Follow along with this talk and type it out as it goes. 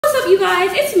What's up, you guys?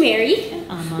 It's Mary.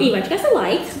 And We invite you guys to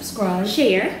like, subscribe,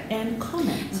 share, and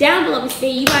comment. Down below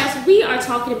today, you guys, we are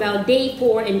talking about day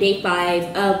 4 and day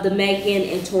 5 of the Megan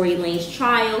and Torey Lanez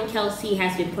trial. Kelsey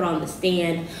has been put on the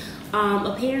stand.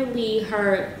 Apparently,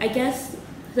 I guess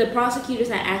the prosecutors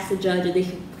had asked the judge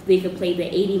if they could play the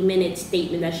 80-minute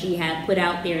statement that she had put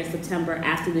out there in September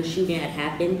after the shooting had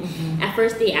happened. Mm-hmm. At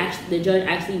first, the judge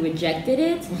actually rejected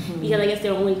it because I guess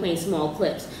they're only playing small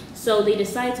clips. So they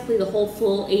decided to play the whole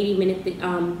full 80-minute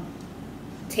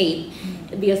tape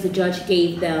because the judge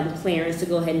gave them clearance to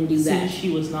go ahead and do that. Since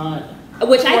she was not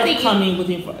coming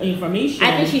with information.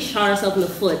 I think she shot herself in the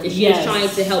foot. That she was trying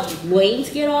to help Wayne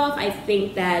get off. I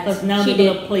think that because now they're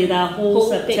going to play that whole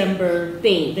September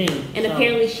thing. And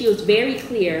apparently she was very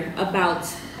clear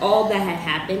about all that had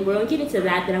happened. We're going to get into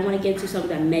that, then I want to get into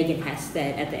something that Megan has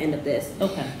said at the end of this.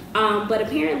 Okay. But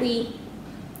apparently,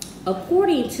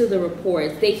 according to the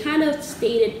reports, they kind of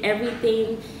stated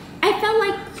everything. I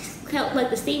felt like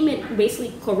the statement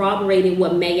basically corroborated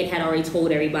what Megan had already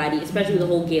told everybody, especially the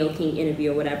whole Gayle King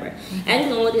interview or whatever. I think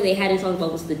the only thing they hadn't talked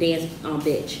about was the dance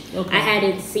bitch. Okay. I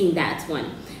hadn't seen that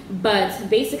one. But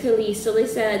basically, so they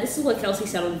said, this is what Kelsey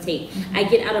said on the tape. I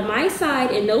get out of my side,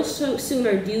 and no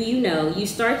sooner do you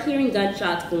start hearing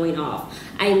gunshots going off.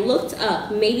 I looked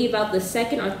up, maybe about the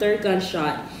second or third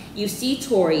gunshot. You see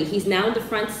Torey, he's now in the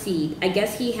front seat. I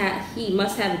guess he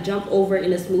must have jumped over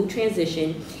in a smooth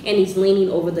transition, and he's leaning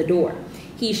over the door.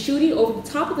 He's shooting over the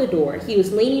top of the door. He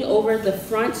was leaning over the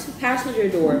front passenger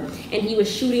door, and he was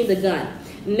shooting the gun.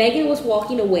 Megan was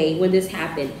walking away when this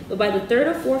happened, but by the third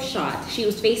or fourth shot, she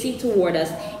was facing toward us,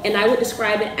 and I would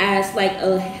describe it as like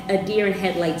a deer in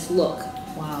headlights look.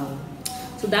 Wow.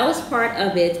 So that was part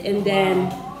of it, and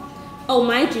then... Oh,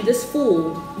 mind you, this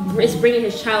fool is bringing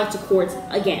his child to court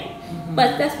again.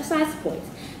 But that's besides the point.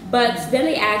 But then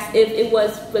they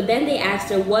asked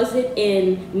her, was it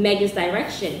in Megan's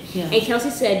direction? Yeah. And Kelsey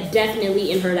said,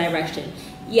 definitely in her direction.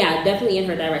 Yeah, definitely in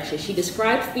her direction. She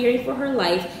described fearing for her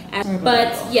life.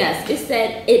 Yes,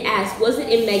 it asked, was it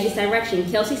in Megan's direction?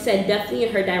 Kelsey said, definitely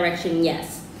in her direction,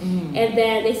 yes. And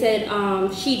then they said,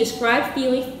 she described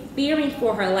fearing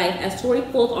for her life as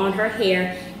Torey pulled on her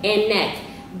hair and neck.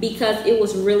 Because it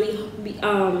was really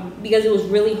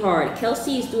hard.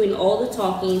 Kelsey is doing all the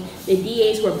talking. The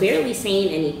DAs were barely saying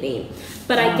anything.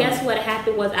 But I guess what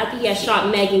happened was after he had shot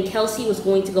Megan, Kelsey was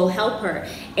going to go help her,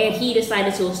 and he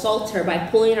decided to assault her by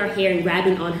pulling her hair and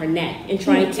grabbing on her neck and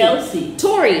trying to. Kelsey.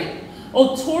 Torey.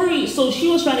 Oh, Torey. So she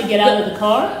was trying to get out of the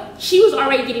car? She was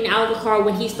already getting out of the car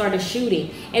when he started shooting.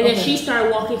 And then she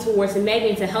started walking towards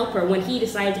Megan to help her when he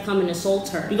decided to come and assault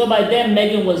her. Because by then,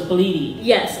 Megan was bleeding.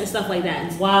 Yes, and stuff like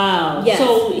that. Wow. Yes.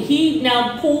 So he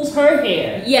now pulls her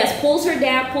hair. Yes, pulls her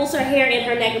down, pulls her hair in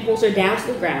her neck and pulls her down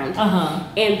to the ground.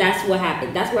 And that's what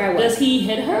happened. That's where I was. Does he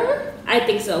hit her? I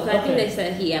think so. Cause I think they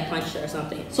said he had punched her or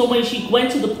something. So when she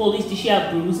went to the police, did she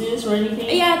have bruises or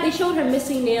anything? Yeah, they showed her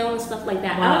missing nail and stuff like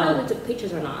that. Wow. I don't know if they took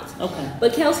pictures or not. Okay.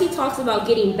 But Kelsey talks about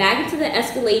getting back into the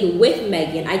Escalade with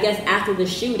Megan, I guess after the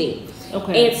shooting.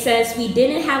 Okay. And says we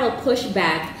didn't have a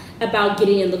pushback about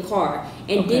getting in the car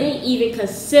and didn't even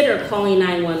consider calling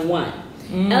 911.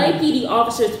 LAPD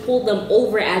officers pulled them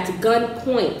over at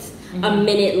gunpoint a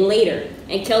minute later.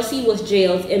 And Kelsey was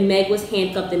jailed and Meg was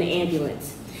handcuffed in the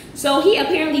ambulance. So he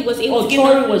apparently was able to get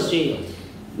Torey was jailed.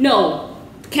 No,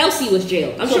 Kelsey was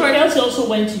jailed. I'm sure Kelsey also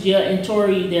went to jail, and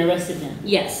Torey, they arrested him.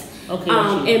 Yes. Okay.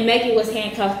 And Megan was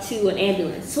handcuffed to an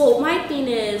ambulance. So my thing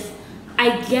is,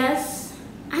 I guess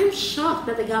I'm shocked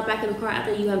that they got back in the car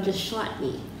after you have just shot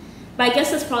me. But I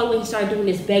guess that's probably when he started doing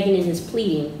his begging and his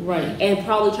pleading. Right. And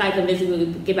probably tried to convince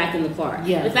him to get back in the car.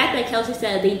 Yeah. The fact that Kelsey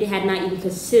said they had not even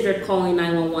considered calling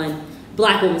 911,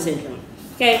 black woman syndrome.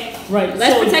 Okay? Right.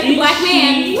 Let's protect the black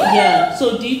man. Yeah.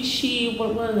 So did she,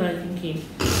 what was I thinking?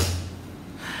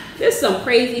 There's some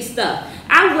crazy stuff.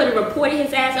 I would have reported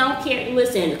his ass. I don't care.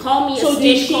 Listen, call me a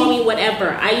snitch, call me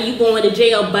whatever. You going to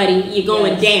jail, buddy. You're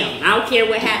going down. I don't care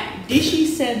what happened. Did she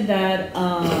send that,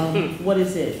 what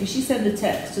is it? Did she send the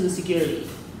text to the security?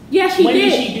 Yeah, she did. When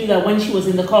did she do that? When she was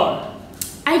in the car?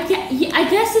 I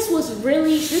guess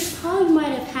this probably might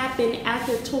have happened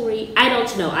after Torey. I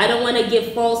don't know. I don't want to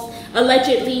give false,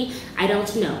 allegedly. I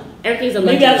don't know. Everything's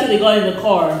allegedly. Maybe after they got in the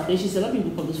car, then she said, let me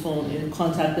put this phone and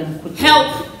contact them quickly.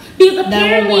 Help. Because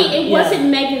apparently it wasn't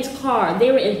Megan's car.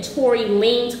 They were in Torey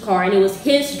Lane's car, and it was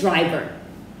his driver.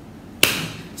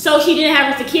 So she didn't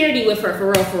have her security with her, for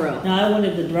real, for real. Now, I wonder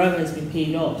if the driver has been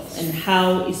paid off, and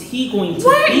how is he going to be?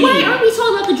 Why aren't we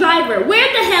talking about the driver?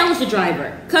 Where the hell is the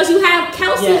driver? Because you have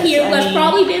Kelsey here who has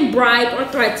probably been bribed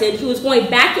or threatened, who is going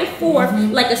back and forth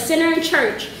like a sinner in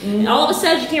church. And all of a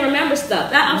sudden, you can't remember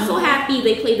stuff. I'm so happy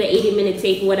they played the 80-minute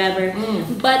tape or whatever.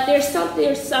 But there's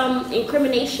some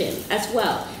incrimination as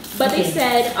well. But they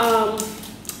said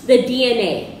the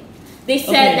DNA. They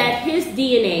said that his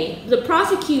DNA, the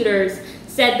prosecutors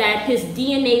said that his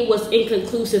DNA was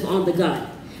inconclusive on the gun.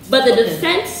 But the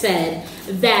defense said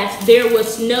that there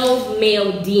was no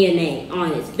male DNA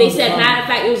on it. They said, matter of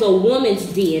fact, it was a woman's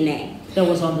DNA. That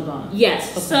was on the gun?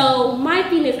 Yes. Okay. So my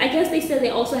thing is, I guess they said they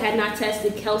also had not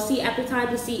tested Kelsey at the time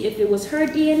to see if it was her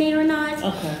DNA or not.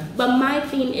 Okay. But my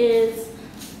thing is,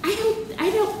 I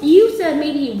don't, you said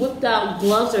maybe he whipped out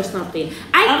gloves or something.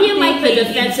 I feel like the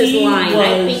defense is lying.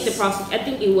 I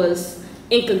think it was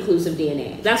inconclusive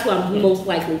DNA. That's what I'm most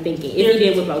likely thinking. If he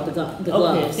did whip out the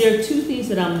gloves. There are two things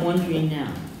that I'm wondering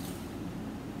now.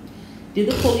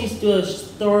 Did the police do a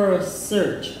thorough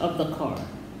search of the car?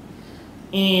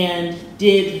 And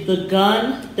did the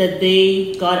gun that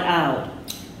they got out,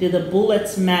 did the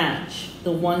bullets match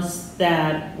the ones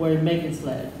that were in Megan's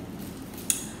leg?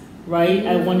 Right?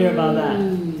 I wonder about that.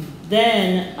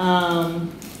 Then,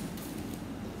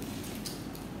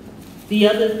 the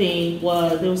other thing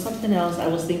was, there was something else I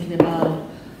was thinking about.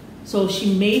 So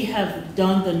she may have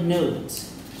done the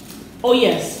notes. Oh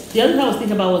yes, the other thing I was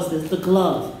thinking about was this, the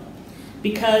glove.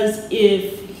 Because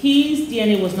if his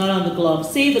DNA was not on the glove,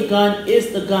 say the gun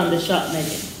is the gun that shot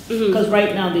Megan. Because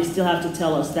right now they still have to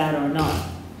tell us that or not.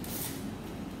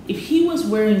 If he was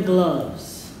wearing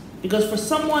gloves, because for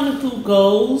someone who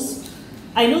goes,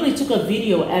 I know they took a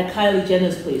video at Kylie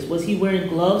Jenner's place. Was he wearing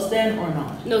gloves then or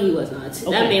not? No, he was not. Okay.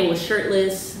 That man was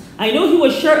shirtless. I know he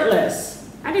was shirtless.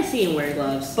 I didn't see him wearing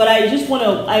gloves. But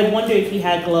I wonder if he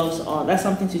had gloves on. That's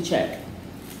something to check.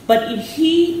 But if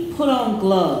he put on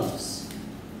gloves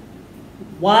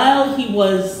while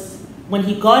when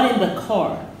he got in the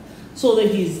car, so that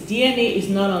his DNA is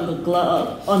not on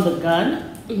the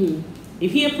gun,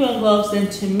 if he had put on gloves, then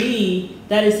to me,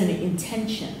 that is an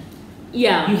intention.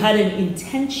 Yeah. You had an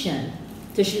intention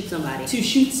to shoot somebody. To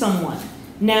shoot someone.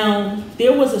 Now,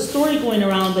 there was a story going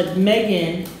around that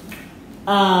Megan,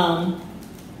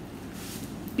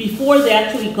 before they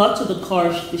actually got to the car,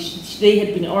 they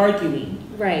had been arguing.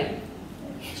 Right.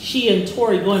 She and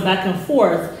Torey going back and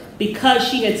forth because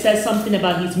she had said something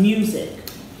about his music.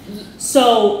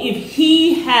 So if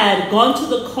he had gone to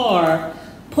the car,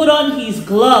 put on his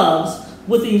gloves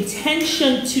with the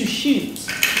intention to shoot,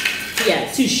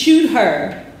 to shoot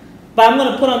her, but I'm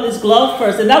going to put on this glove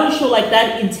first, and that would show like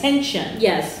that intention.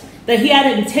 Yes. That he had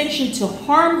an intention to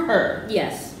harm her.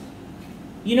 Yes.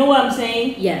 You know what I'm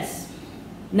saying? Yes.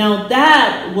 Now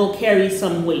that will carry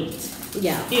some weight.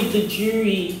 Yeah. If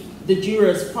the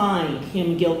jurors find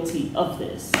him guilty of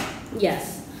this.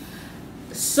 Yes.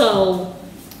 So,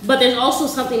 but there's also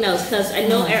something else, because I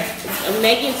know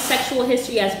Megan's sexual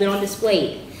history has been on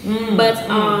display.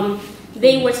 But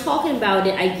they were talking about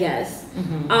it, I guess.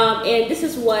 And this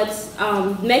is what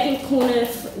Megan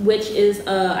Kuniff, which is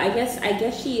I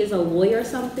guess she is a lawyer or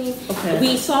something. Okay.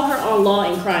 We saw her on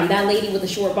Law and Crime. That lady with the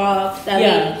short bob. That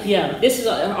lady. Yeah. This is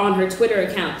on her Twitter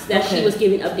account that she was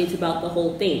giving updates about the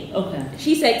whole thing. Okay.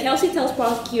 She said Kelsey tells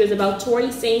prosecutors about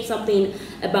Torey saying something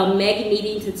about Megan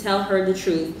needing to tell her the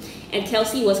truth. And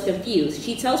Kelsey was confused.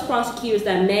 She tells prosecutors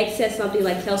that Meg said something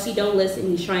like, "Kelsey, don't listen.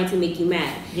 He's trying to make you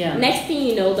mad." Yeah. Next thing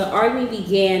you know, the argument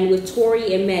began with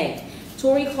Torey and Meg.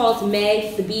 Torey calls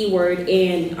Meg the B word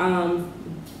and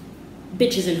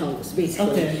bitches and hoes,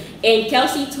 basically. Okay. And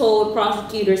Kelsey told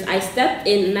prosecutors, "I stepped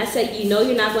in and I said, you know,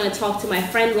 you're not going to talk to my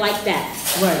friend like that."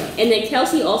 Right. And then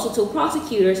Kelsey also told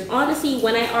prosecutors, "Honestly,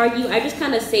 when I argue, I just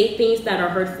kind of say things that are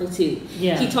hurtful too."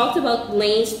 Yeah. She talked about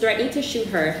Lanez threatening to shoot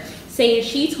her, saying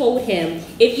she told him,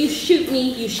 "If you shoot me,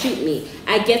 you shoot me.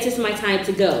 I guess it's my time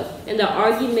to go." And the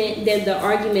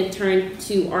argument turned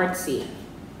to artsy.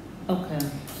 Okay.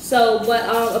 So, but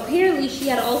apparently she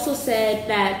had also said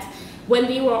that when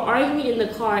they were arguing in the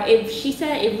car, she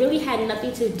said it really had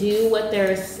nothing to do with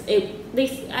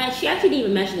she actually didn't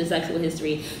even mention the sexual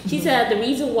history. She said the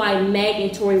reason why Meg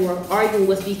and Torey were arguing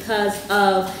was because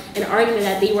of an argument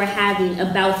that they were having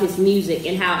about his music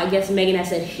and how I guess Megan had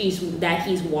said he's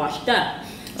washed up.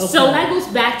 Okay. So that goes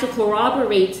back to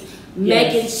corroborate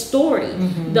Megan's story.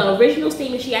 The original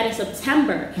statement she had in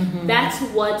September. That's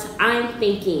what I'm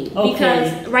thinking. Okay.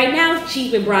 Because right now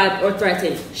she's been bribed or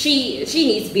threatened. She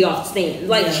needs to be off the stand.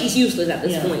 Like she's useless at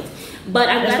this point. But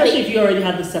I'm especially if you already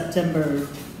have the September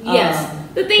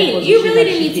the thing. You really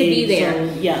didn't need to be there.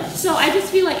 So, yeah. So I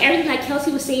just feel like everything that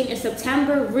Kelsey was saying in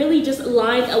September really just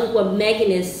lined up with what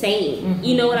Megan is saying. Mm-hmm.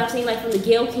 You know what I'm saying? Like from the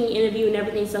Gayle King interview and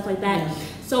everything, stuff like that. Yeah.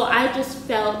 So I just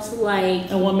felt like,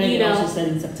 and what Megan also said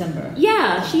in September.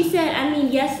 Yeah, she said, I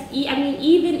mean,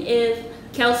 even if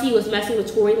Kelsey was messing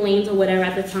with Tory Lanez or whatever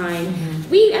at the time,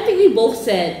 I think we both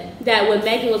said that when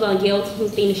Megan was on Gayle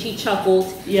King's thing, she chuckled.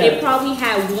 Yeah. They probably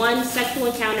had one sexual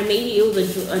encounter. Maybe it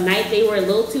was a night they were a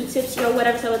little too tipsy or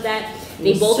whatever, so with that.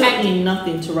 They both had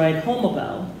nothing to write home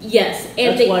about. Yes,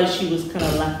 and that's why she was kind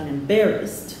of laughing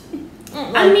embarrassed.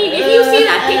 I mean, if you see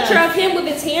that picture of him with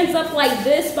his hands up like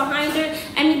this behind her,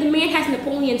 I mean, the man has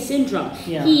Napoleon syndrome.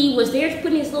 Yeah. He was there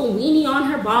putting his little weenie on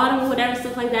her bottom or whatever,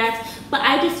 stuff like that. But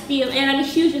I just feel, and I mean,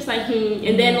 she was just like,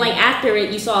 And then, like, after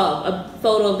it, you saw a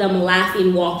photo of them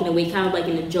laughing, walking away, kind of like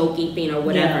in a joking thing or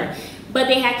whatever. Yeah. But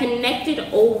they had connected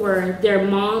over their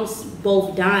moms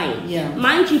both dying. Yeah.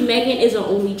 Mind you, Megan is an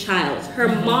only child. Her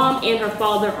mom and her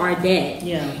father are dead.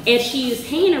 Yeah. And she's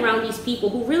hanging around these people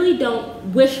who really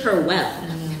don't wish her well.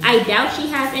 I doubt she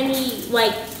has any,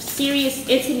 like, serious,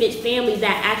 intimate family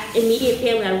immediate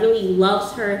family that really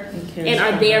loves her and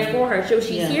are there for her. So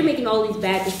she's here making all these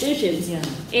bad decisions. Yeah.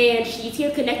 And she's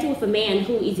here connecting with a man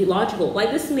who is illogical.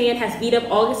 Like, this man has beat up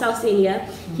August Alsina.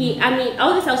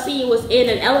 August Alsina was in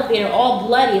an elevator all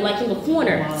bloody, like in the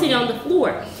corner, sitting on the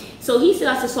floor. So he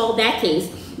still has to solve that case.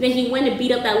 Then he went and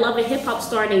beat up that Love and Hip Hop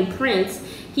star named Prince.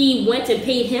 He went and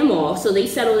paid him off, so they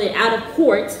settled it out of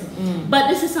court. But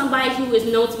this is somebody who is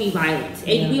known to be violent.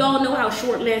 And we all know how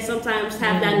short men sometimes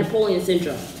have that Napoleon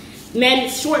syndrome.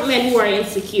 Short men who are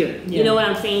insecure. You know what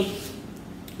I'm saying?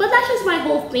 But that's just my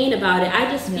whole thing about it. I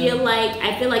just feel like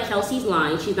Kelsey's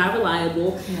lying. She's not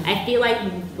reliable. I feel like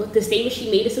the statement she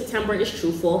made in September is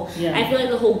truthful. I feel like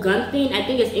the whole gun thing, I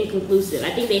think is inconclusive.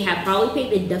 I think they have probably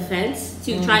paid the defense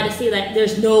to try to say that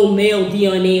there's no male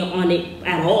DNA on it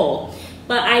at all.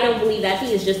 But I don't believe that. I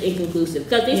think it's just inconclusive.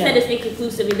 Because they said it's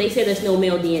inconclusive and they said there's no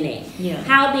male DNA. Yeah.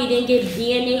 How they didn't get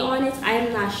DNA on it,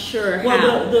 I'm not sure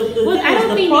how. The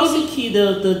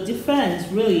defense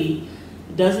really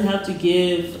doesn't have to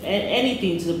give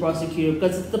anything to the prosecutor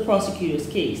because it's the prosecutor's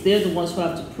case. They're the ones who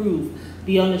have to prove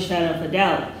beyond a shadow of a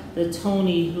doubt that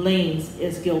Tory Lanez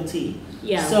is guilty.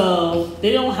 Yeah. So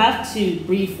they don't have to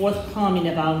be forthcoming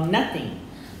about nothing.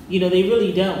 You know, they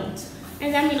really don't.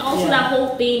 And I mean, also that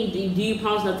whole thing, do you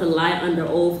promise not to lie under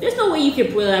oath? There's no way you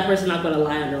can prove that person not going to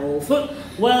lie under oath.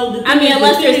 Well,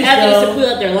 unless there's evidence to prove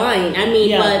that they're lying. I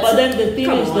mean, but then the thing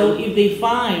is, though, if they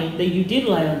find that you did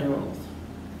lie under oath,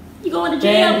 you go into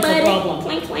jail, buddy. Problem.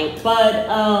 Clank, clank.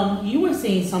 But you were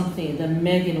saying something that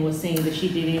Megan was saying that she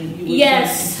didn't.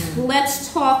 Yes,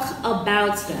 let's talk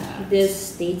about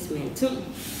this statement,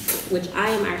 which I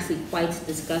am actually quite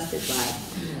disgusted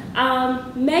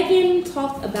by. Megan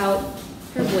talked about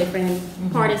her boyfriend,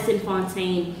 Partisan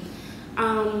Fontaine.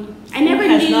 I never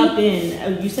knew. Not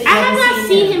been. You said I have not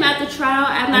seen him at the trial.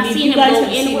 I have not seen him go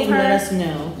in with her. Let us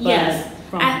know. Yes.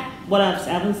 I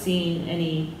haven't seen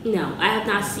any. No, I have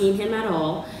not seen him at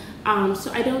all.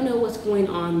 So I don't know what's going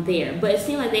on there. But it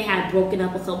seemed like they had broken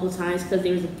up a couple of times because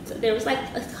there was like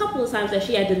a couple of times that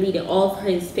she had deleted all of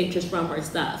his pictures from her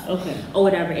stuff. Okay. Or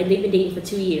whatever. And they've been dating for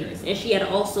 2 years. And she had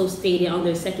also stated on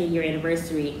their 2nd year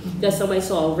anniversary that somebody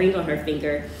saw a ring on her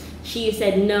finger. She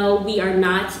said, no, we are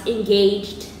not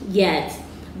engaged yet.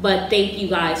 But thank you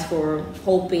guys for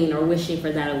hoping or wishing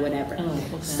for that or whatever. Oh,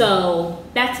 okay. So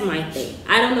that's my thing.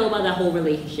 I don't know about that whole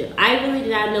relationship. I really did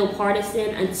not know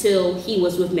Partisan until he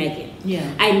was with Megan.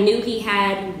 Yeah. I knew he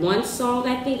had one song,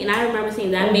 I think, and I remember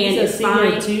saying that man is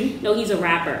fine. Too? No, he's a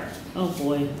rapper. Oh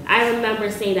boy. I remember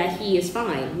saying that he is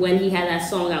fine when he had that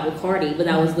song out with Cardi, but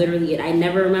that was literally it. I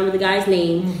never remember the guy's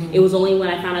name. It was only when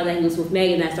I found out that he was with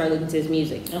Megan that I started listening to his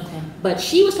music. Okay. But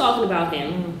she was talking about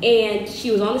him, and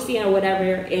she was on the stand or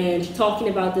whatever, and talking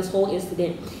about this whole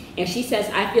incident. And she says,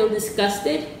 I feel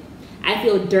disgusted. I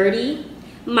feel dirty.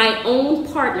 My own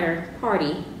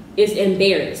party, is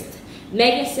embarrassed.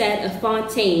 Megan said of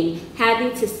Fontaine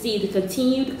having to see the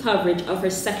continued coverage of her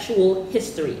sexual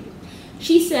history.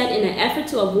 She said, in an effort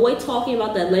to avoid talking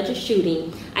about the alleged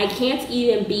shooting, I can't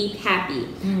even be happy.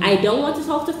 I don't want to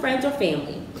talk to friends or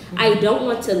family. I don't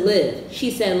want to live,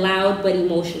 she said, loud but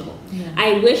emotional.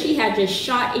 I wish he had just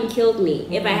shot and killed me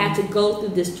if I had to go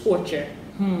through this torture.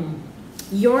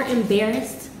 You're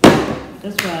embarrassed?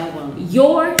 That's what I want.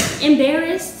 You're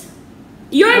embarrassed?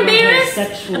 You're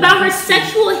embarrassed about her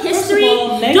sexual history?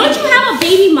 Don't you have a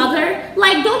baby mother?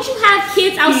 Like, don't you have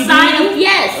kids outside of...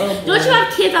 Yes. Oh, don't you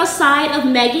have kids outside of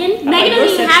Megan? Megan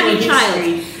doesn't even have a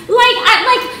child.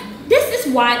 This is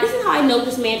this is how I know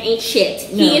this man ain't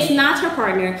shit. No. He is not her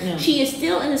partner. No. She is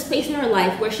still in this place in her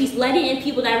life where she's letting in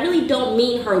people that really don't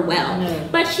mean her well. No.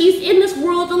 But she's in this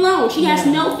world alone. She has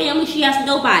no family. She has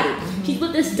nobody. She's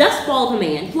with this dustball of a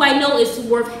man who I know is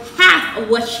worth half of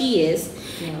what she is.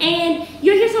 Yeah. And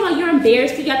you're here talking about you're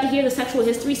embarrassed because you have to hear the sexual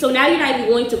history. So now you're not even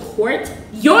going to court.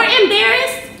 You're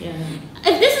embarrassed? Yeah.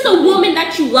 If this is a woman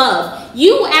that you love,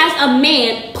 you as a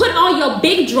man put on your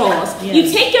big draws. Yes.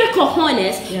 You take your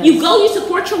cojones. Yes. You go, you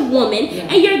support your woman, Yeah.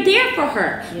 and you're there for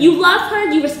her. Yeah. You love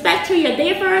her. You respect her. You're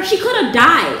there for her. She could have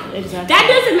died. Exactly. That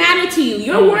doesn't matter to you.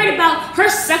 You're worried about her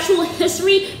sexual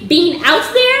history being out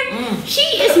there. She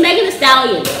is Megan Thee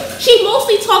Stallion. She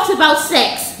mostly talks about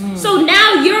sex. So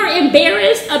now you're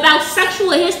embarrassed about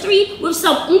sexual history with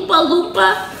some oompa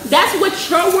loompa. That's what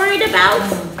you're worried about?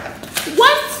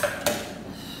 What?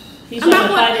 He's trying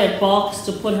to find that box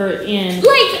to put her in,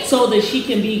 like, so that she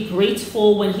can be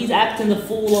grateful when he's acting the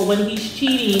fool or when he's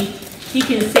cheating. He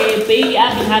can say, baby,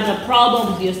 I've been having a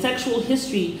problem with your sexual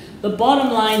history. The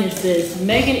bottom line is this.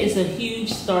 Megan is a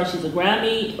huge star. She's a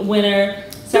Grammy winner.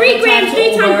 Three-time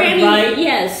Grammy, right?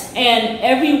 Yes. And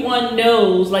everyone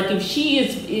knows, like, if she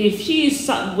is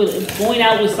going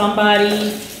out with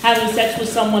somebody, having sex with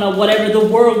someone or whatever, the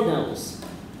world knows.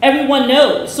 Everyone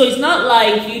knows. So it's not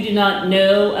like you do not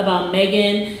know about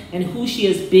Megan and who she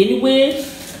has been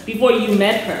with before you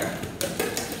met her.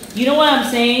 You know what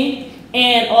I'm saying?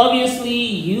 And obviously,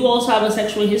 you also have a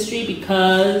sexual history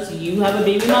because you have a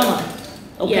baby mama.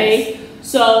 Okay? Yes.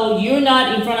 So you're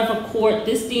not in front of a court.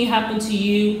 This thing happened to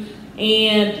you,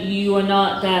 and you are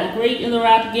not that great in the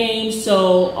rap game.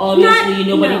 So obviously,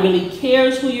 nobody really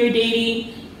cares who you're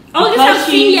dating. Oh, because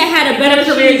Kenya had a better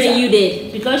career than you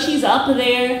did. Because she's up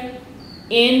there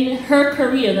in her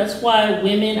career. That's why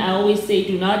women, I always say,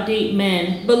 do not date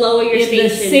men below your station. In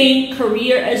the same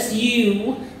career as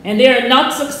you, and they are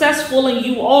not successful and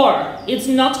you are. It's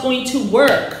not going to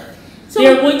work. So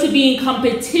they're going to be in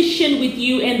competition with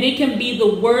you, and they can be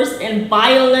the worst and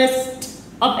vilest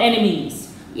of enemies.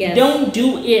 Yes. Don't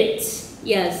do it.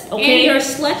 Yes. Okay. And you're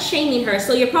slut shaming her,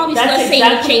 so you're probably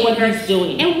slut shaming her. He's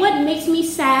doing. And what makes me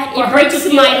sad, for her to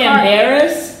feel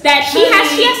embarrassed, that she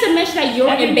has to mention that you're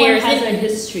embarrassed. Everyone has a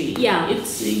history. Yeah.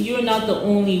 You're not the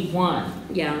only one.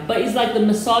 Yeah. But it's like the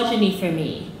misogyny for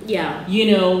me. Yeah.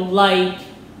 You know, like,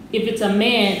 if it's a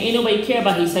man, ain't nobody care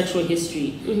about his sexual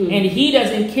history. And he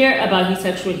doesn't care about his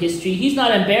sexual history. He's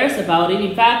not embarrassed about it.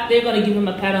 In fact, they're going to give him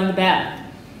a pat on the back.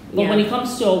 But when it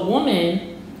comes to a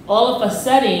woman, all of a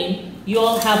sudden, you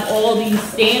all have all these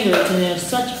standards, and they're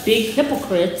such big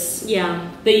hypocrites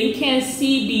that you can't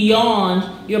see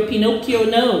beyond your Pinocchio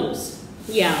nose.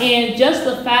 Yeah. And just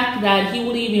the fact that he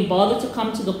would even bother to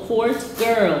come to the court,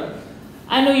 girl,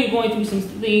 I know you're going through some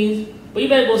things, but you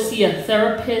better go see a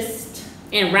therapist.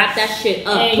 And wrap that shit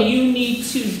up. And you need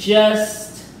to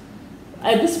just,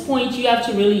 at this point, you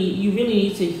really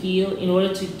need to heal in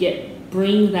order to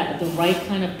bring the right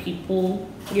kind of people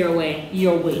your way.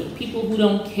 People who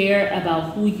don't care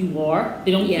about who you are.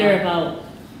 They don't care about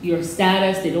your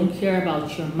status. They don't care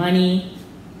about your money.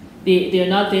 They're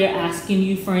not there asking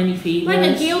you for any favors.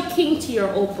 Like a Gayle King to your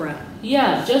Oprah.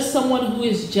 Yeah, just someone who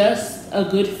is just a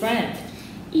good friend.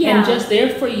 Yeah. And just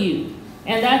there for you.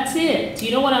 And that's it.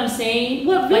 You know what I'm saying?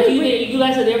 What really, you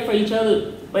guys are there for each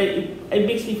other, but it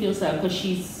makes me feel sad because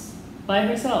she's by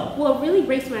herself. What really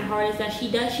breaks my heart is that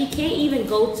she can't even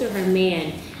go to her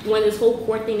man when this whole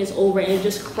court thing is over and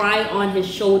just cry on his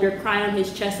shoulder, cry on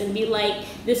his chest, and be like,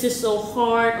 this is so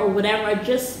hard or whatever, or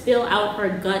just spill out her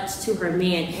guts to her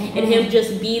man, and him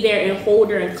just be there and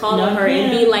hold her and cuddle her and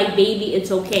be like, baby,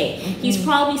 it's okay. He's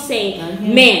probably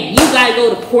saying, man, you gotta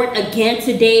go to court again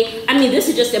today. I mean, this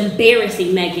is just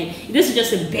embarrassing, Megan. This is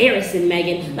just embarrassing,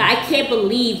 Megan. Like, I can't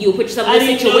believe you put yourself in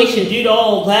this situation. You did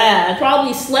all that.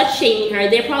 Probably slut shaming her.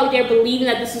 They're probably there believing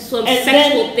that this is some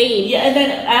sexual thing. Yeah, and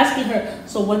then asking her,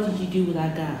 so what did you do with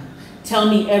that guy? Tell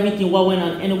me everything, what went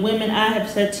on. And the women, I have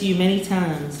said to you many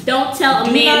times, don't tell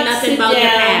a man nothing about your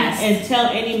past. And tell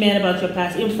any man about your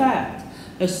past. In fact,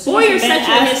 as soon as a man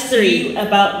asks you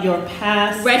about your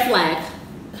past, red flag.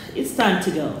 It's time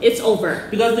to go. It's over.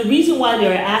 Because the reason why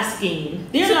they're asking,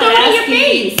 they're so not throw asking. It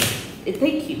in your face.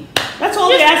 Thank you. That's all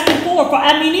they're asking for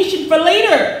ammunition for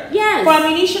later. Yes. For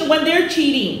ammunition when they're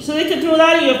cheating. So they can throw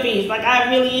that in your face. Like,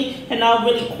 I really have not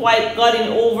really quite gotten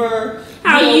over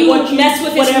how you mess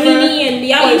with this weenie and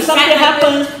the other. When something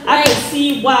happens, I can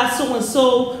see why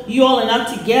so-and-so, you all are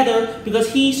not together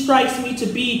because he strikes me to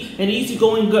be an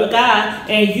easygoing guy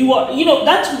and you are,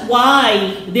 that's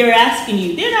why they're asking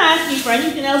you. They're not asking for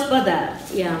anything else but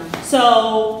that. Yeah.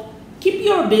 So keep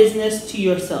your business to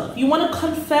yourself. You want to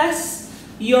confess?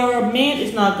 Your man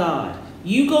is not God.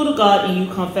 You go to God and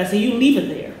you confess and you leave it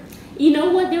there. You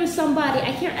know what? There was somebody,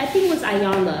 I think it was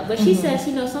Ayala, but she says,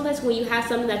 sometimes when you have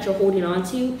something that you're holding on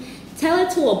to, tell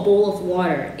it to a bowl of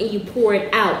water and you pour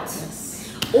it out. Yes.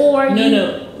 Or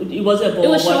it wasn't a bowl. It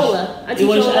was Shola. It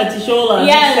was Auntie Shola.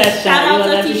 Yes, shout out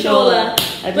to Auntie Shola.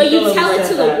 But you tell it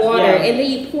to the water and then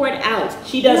you pour it out.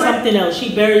 She does something else.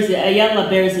 She buries it. Ayala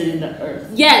buries it in the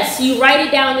earth. Yes, you write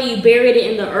it down and you bury it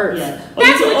in the earth. Yeah.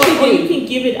 That's what you do. Or you can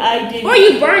give it. Or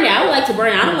you burn it. I would like to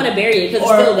burn it. I don't want to bury it because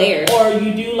it's still there. Or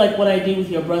you do like what I did with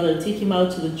your brother. Take him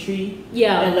out to the tree.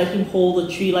 Yeah. And let him hold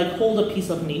the tree, like hold a piece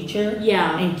of nature.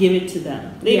 Yeah. And give it to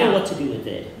them. They know what to do with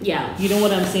it. Yeah. You know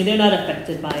what I'm saying? They're not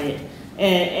affected by it.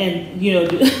 And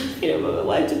my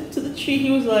wife took to the tree.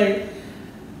 He was like,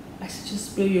 I should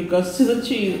just spill your guts to the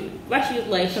tree. Right? She was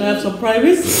like, can I have some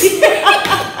privacy?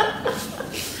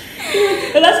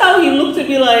 And that's how he looked at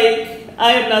me like,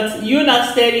 you're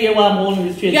not standing here while I'm holding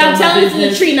this tree. Yeah, I'm telling you to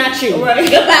the tree, not you. Right.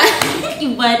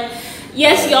 Goodbye. But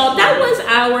yes, y'all, that was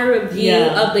our review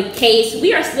of the case.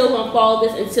 We are still going to follow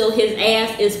this until his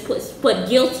ass is put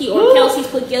guilty or Kelsey's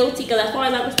put guilty, because as far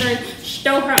as I'm concerned,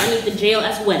 throw her underneath the jail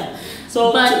as well.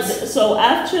 So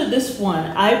after this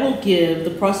one, I will give the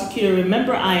prosecutor,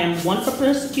 remember I am one for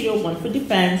prosecutor, one for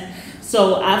defense.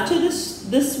 So after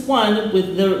this one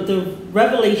with the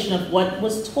revelation of what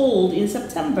was told in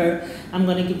September, I'm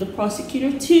going to give the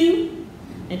prosecutor 2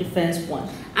 and defense 1.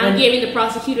 I'm giving the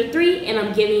prosecutor 3 and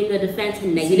I'm giving the defense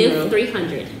negative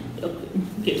 300.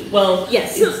 Okay. Well,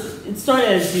 yes. It started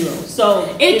at 0.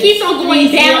 So it keeps on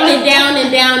going down and down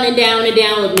and down and down and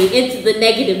down with me into the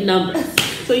negative numbers.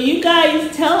 So you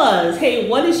guys tell us, hey,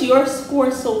 what is your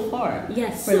score so far?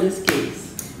 Yes. For this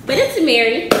case. But it's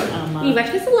Mary. You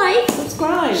guys just like,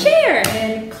 subscribe, share,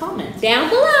 and comment down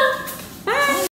below.